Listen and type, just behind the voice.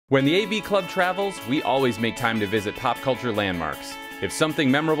When the AV Club travels, we always make time to visit pop culture landmarks. If something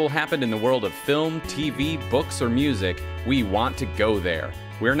memorable happened in the world of film, TV, books, or music, we want to go there.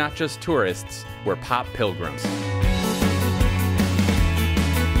 We're not just tourists, we're pop pilgrims.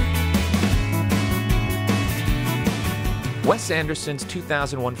 Wes Anderson's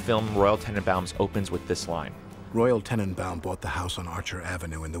 2001 film Royal Tenenbaums opens with this line. Royal Tenenbaum bought the house on Archer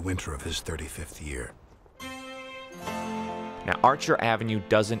Avenue in the winter of his 35th year. Now, Archer Avenue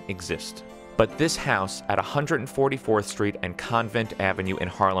doesn't exist, but this house at 144th Street and Convent Avenue in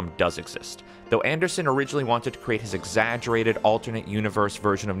Harlem does exist. Though Anderson originally wanted to create his exaggerated alternate universe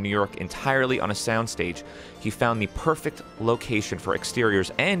version of New York entirely on a soundstage, he found the perfect location for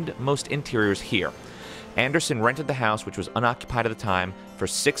exteriors and most interiors here. Anderson rented the house, which was unoccupied at the time, for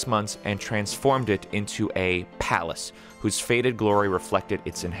 6 months and transformed it into a palace whose faded glory reflected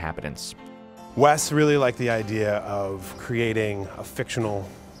its inhabitants. Wes really liked the idea of creating a fictional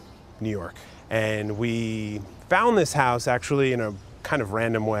New York. And we found this house actually in a kind of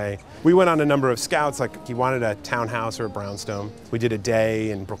random way. We went on a number of scouts, like he wanted a townhouse or a brownstone. We did a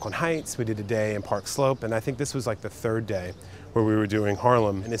day in Brooklyn Heights, we did a day in Park Slope, and I think this was like the third day where we were doing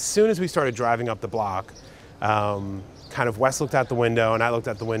Harlem. And as soon as we started driving up the block, kind of Wes looked out the window and I looked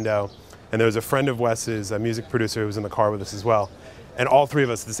out the window, and there was a friend of Wes's, a music producer who was in the car with us as well. And all three of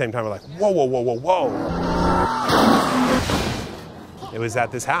us at the same time were like, whoa, whoa, whoa, whoa, whoa. It was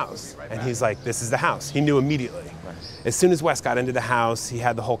at this house. And he's like, this is the house. He knew immediately. As soon as Wes got into the house, he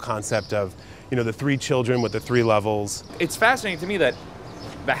had the whole concept of, you know, the 3 children with the 3 levels. It's fascinating to me that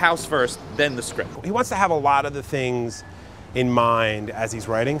the house first, then the script. He wants to have a lot of the things in mind as he's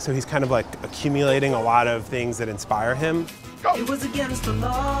writing, so he's kind of like accumulating a lot of things that inspire him. It was against the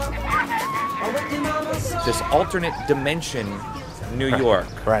law. This alternate dimension New York.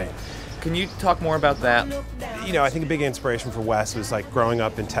 Right. Can you talk more about that? You know, I think a big inspiration for Wes was like growing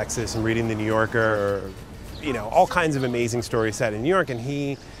up in Texas and reading The New Yorker, or, you know, all kinds of amazing stories set in New York, and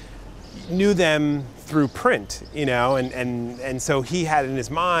he knew them through print, you know, and so he had in his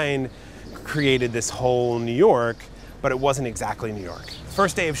mind created this whole New York, but it wasn't exactly New York.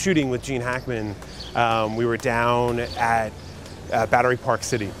 First day of shooting with Gene Hackman, we were down at Battery Park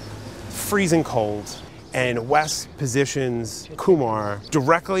City, freezing cold, and Wes positions Kumar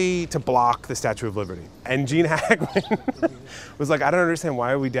directly to block the Statue of Liberty. And Gene Hackman was like, I don't understand,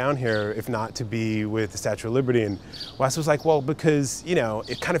 why are we down here if not to be with the Statue of Liberty? And Wes was like, well, because, you know,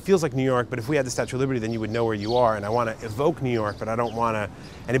 it kind of feels like New York, but if we had the Statue of Liberty, then you would know where you are. And I want to evoke New York, but I don't want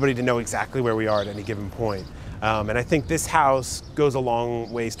anybody to know exactly where we are at any given point. And I think this house goes a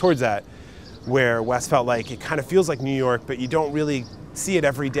long ways towards that, where Wes felt like it kind of feels like New York, but you don't really see it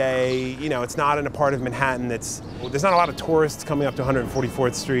every day. You know, it's not in a part of Manhattan there's not a lot of tourists coming up to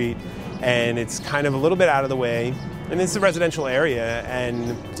 144th Street, and it's kind of a little bit out of the way. And it's a residential area,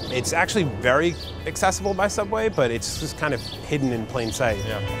 and it's actually very accessible by subway, but it's just kind of hidden in plain sight.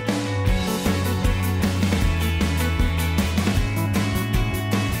 Yeah.